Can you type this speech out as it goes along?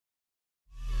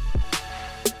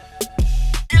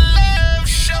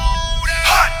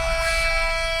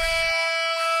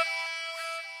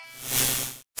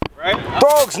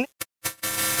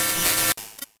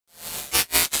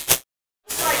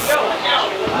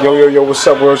Yo, what's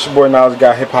up, world? It's your boy Nas.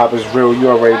 Got Hip Hop is Real. You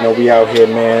already know we out here,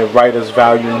 man. Writers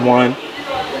Volume 1.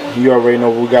 You already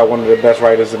know we got one of the best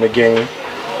writers in the game.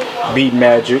 Beat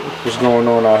Magic. What's going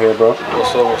on out here, bro?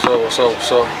 What's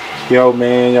up? Yo,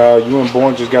 man, you and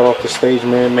Born just got off the stage,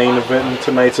 man. Main event in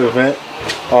tonight's event.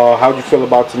 How'd you feel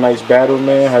about tonight's battle,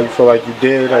 man? How you feel like you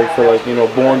did? How you feel like,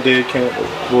 Born did?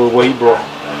 What he brought?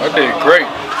 I did great.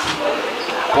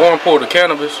 Born pulled the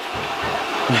cannabis.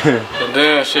 And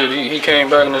then shit, he came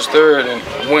back in his third and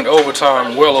went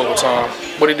overtime, well overtime.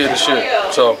 But he did the shit.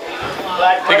 So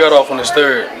he got off on his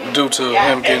third due to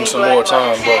him getting some more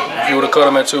time. But if you would have cut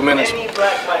him at 2 minutes, it'd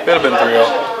have been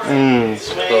 3-0.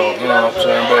 So, you know what I'm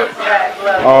saying? But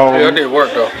yeah, I did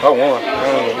work though. I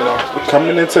won.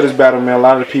 Coming into this battle, man, a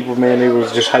lot of people, man, they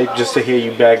was just hyped just to hear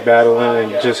you back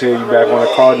battling and just hear you back on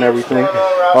the card and everything.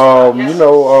 How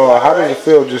does it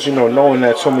feel just, knowing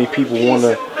that so many people want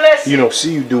to,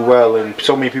 see you do well and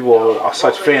so many people are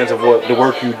such fans of the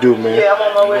work you do, man?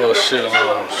 Well, shit,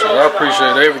 I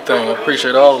appreciate everything. I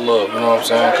appreciate all the love, you know what I'm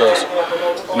saying? Because,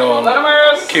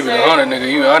 I'm keeping it 100,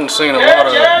 nigga. I done seen a lot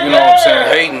of,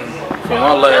 hating from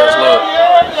my last love.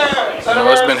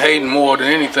 It's been hating more than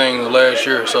anything the last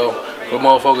year, so for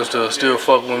motherfuckers to still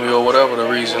fuck with me or whatever the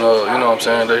reason,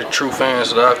 they're true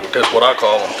fans, that's what I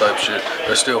call them type shit.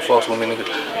 That still fucks with me, nigga.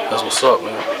 That's what's up,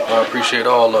 man. I appreciate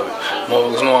all of it.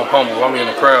 Motherfuckers know I'm humble. I'm in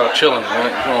the crowd chilling, man.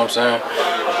 You know what I'm saying?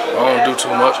 I don't do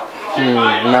too much.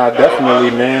 Nah,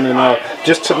 definitely, man. And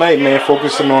just tonight, man,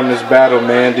 focusing on this battle,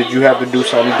 man, did you have to do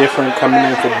something different coming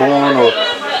in for Born, or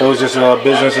it was just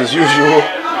business as usual?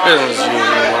 Business as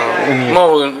usual, man.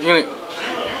 Motherfucker,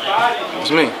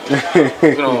 it's me.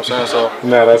 You know what I'm saying? So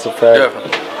nah, that's a fact.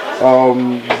 Definitely.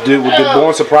 Did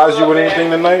Born surprise you with anything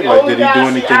tonight? Like, did he do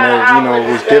anything that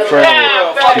was different?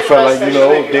 Or you felt like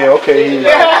okay.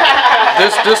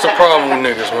 This the problem with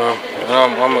niggas, man.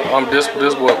 And this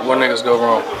what niggas go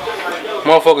wrong.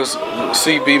 Motherfuckers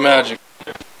see B Magic,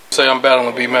 say I'm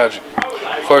battling B Magic.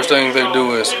 First thing they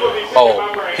do is,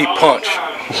 he punch.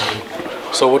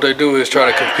 So what they do is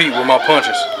try to compete with my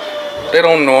punches. They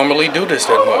don't normally do this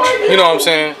that much. You know what I'm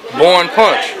saying? Born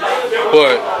punch.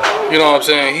 But, you know what I'm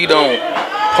saying? He don't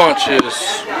punch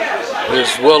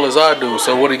as well as I do.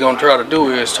 So what he gonna try to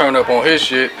do is turn up on his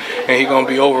shit and he gonna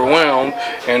be overwhelmed.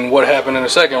 And what happened in the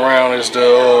second round is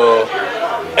the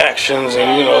actions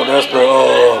and, that's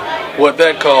the, what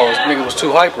that caused. Nigga was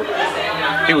too hyper.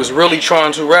 He was really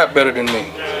trying to rap better than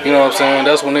me. You know what I'm saying?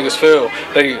 That's when niggas fail.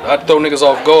 I throw niggas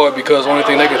off guard because the only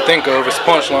thing they can think of is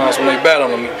punchlines when they battle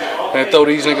me. And throw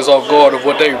these niggas off guard of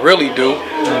what they really do.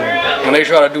 And they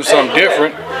try to do something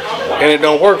different. And it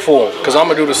don't work for them. Because I'm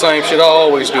going to do the same shit I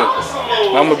always do.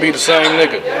 I'm going to be the same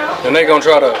nigga. And they going to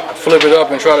try to flip it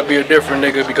up and try to be a different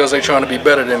nigga because they trying to be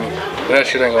better than me. And that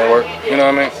shit ain't going to work. You know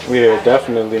what I mean? Yeah,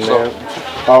 definitely, man.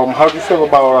 How'd you feel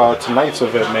about tonight's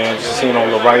event, man? Just seeing all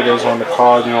the writers on the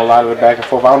card, a lot of the back and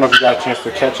forth. I don't know if you got a chance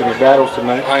to catch any battles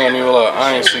tonight. I ain't even lie.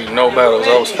 I ain't see no battles.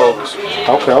 I was focused.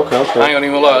 Okay. I ain't gonna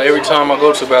even lie. Every time I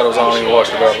go to battles, I don't even watch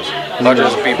the battles. I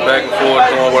just be back and forth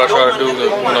doing what I try to do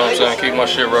to, keep my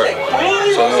shit right.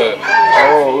 So,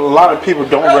 yeah. A lot of people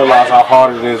don't realize how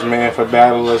hard it is, man, for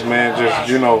battlers, man. Just,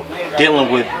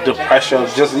 dealing with the pressure of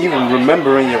just even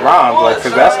remembering your rhymes,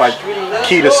 because that's like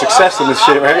key to success in this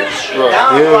shit, right?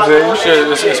 Right. You know what I'm saying?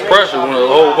 Shit, it's pressure when a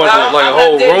whole bunch of, a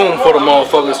whole room full of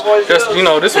motherfuckers. Just,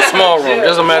 this is a small room.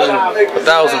 Just imagine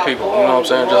 1,000 people, you know what I'm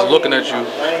saying, just looking at you,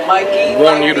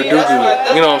 wanting you to do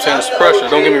good. You know what I'm saying? It's pressure.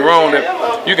 Don't get me wrong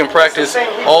that you can practice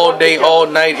all day, all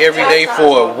night, every day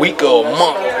for a week or a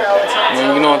month.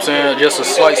 You know what I'm saying? Just a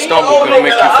slight stumble can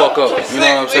make you fuck up. You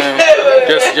know what I'm saying?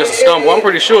 Just a stumble. I'm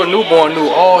pretty sure Newborn knew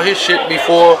all his shit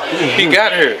before he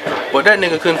got here. But that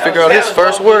nigga couldn't figure out his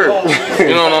first word.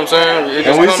 You know what I'm saying?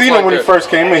 And we seen him when he first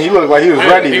came in. He looked like he was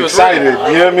ready, excited.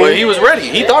 You know what I mean? But he was ready.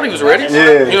 He thought he was ready.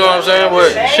 Yeah. You know what I'm saying?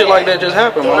 But shit like that just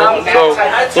happened, man.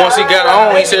 So once he got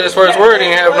on, he said his first word. He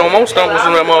didn't have no more stumbles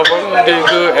from that motherfucker. He did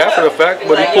good after the fact,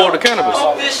 but he pulled the cannabis.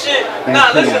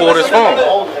 He pulled his phone.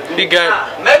 He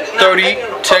got 30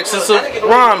 Texas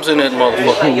rhymes in that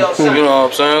motherfucker. You know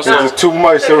what I'm saying? So, it's too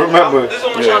much to remember.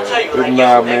 Yeah.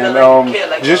 Nah,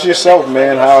 man. Just yourself,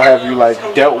 man. How have you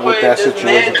dealt with that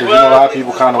situation? Because a lot of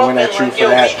people kind of went at you for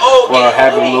that,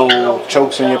 having little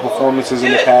chokes in your performances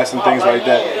in the past and things like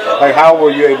that. How were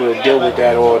you able to deal with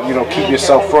that, or keep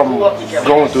yourself from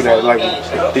going through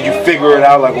that? Did you figure it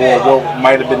out, or what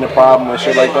might have been the problem and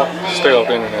shit like that? Stay off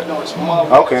the internet.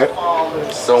 Okay.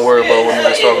 Don't worry about what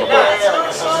niggas talking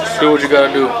about. Do what you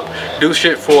gotta do. Do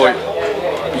shit for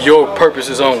your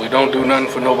purposes only. Don't do nothing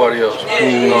for nobody else.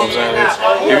 You know what I'm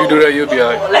saying? If you do that, you'll be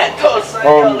alright.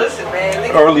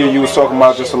 earlier you was talking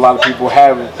about just a lot of people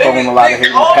have thrown a lot of hate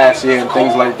in the past year and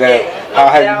things like that. How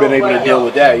have you been able to deal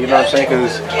with that? You know what I'm saying?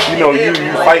 Because, you know, you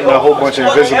fighting a whole bunch of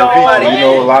invisible people. You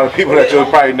know, a lot of people that you'll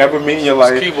probably never meet in your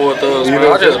life. Keyboard thugs, man.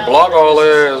 I just block all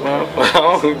their ass, man.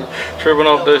 I'm tripping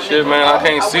off that shit, man. I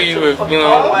can't see you if, you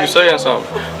know, you saying something.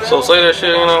 So say that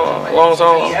shit, you know, long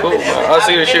time, cool, man. I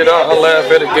see this shit, I laugh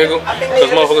at it, giggle,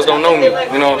 because motherfuckers don't know me.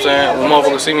 You know what I'm saying? When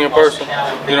motherfuckers see me in person,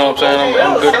 you know what I'm saying?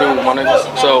 I'm a good dude, my niggas.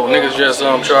 So niggas just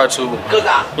try to,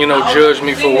 you know, judge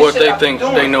me for what they think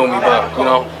they know me by, you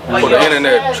know? For the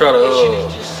internet, try to,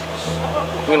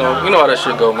 you know how that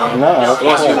shit go, man.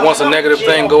 Once a negative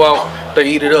thing go out, they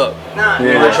eat it up.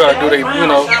 They try to do they, you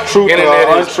know, truth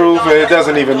or untruth, it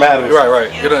doesn't even matter.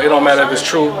 Right. It don't matter if it's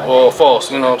true or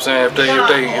false. You know what I'm saying?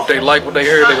 If they like what they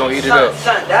heard, they gonna eat it up.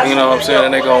 You know what I'm saying?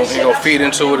 And they gonna feed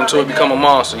into it until it become a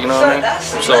monster. You know what I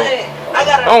mean? So.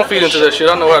 I don't feed into that shit.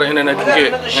 I know how the internet can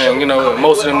get. And, you know,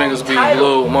 most of them niggas be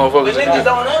little motherfuckers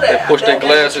that push their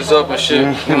glasses up and shit.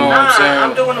 You know what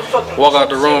I'm saying? Walk out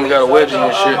the room, got a wedgie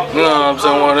and shit. You know what I'm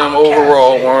saying? One of them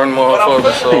overall wearing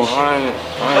motherfuckers. So I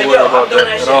ain't worried about that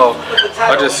at all.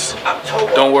 I just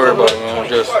don't worry about it, man.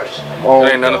 Just,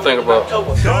 there ain't nothing to think about.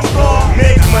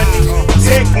 Make money,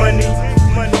 take money.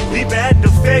 We bad to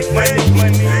fake money.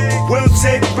 We'll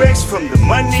take breaks from the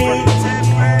money.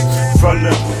 From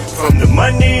the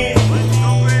money,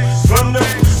 from the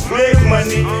big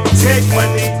money, take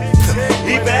money,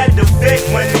 leave at the fake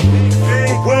money.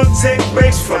 We'll take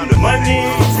breaks from the money,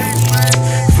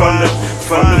 from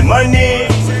the money,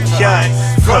 yeah.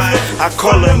 I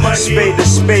call him spade a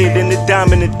spade and a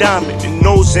diamond a diamond. The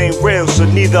nose ain't real, so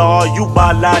neither are you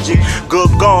by logic. Good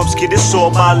goms, kid, it's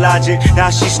all by logic. Now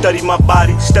she study my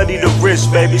body, study the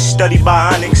wrist, baby. Study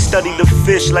bionics, study the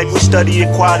fish like we study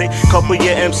aquatic. Couple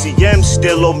your MCMs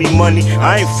still owe me money.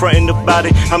 I ain't frontin' about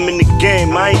it. I'm in the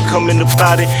game, I ain't coming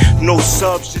about it. No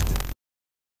subs, just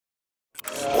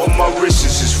all my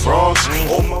wrists is frogs.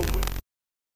 All my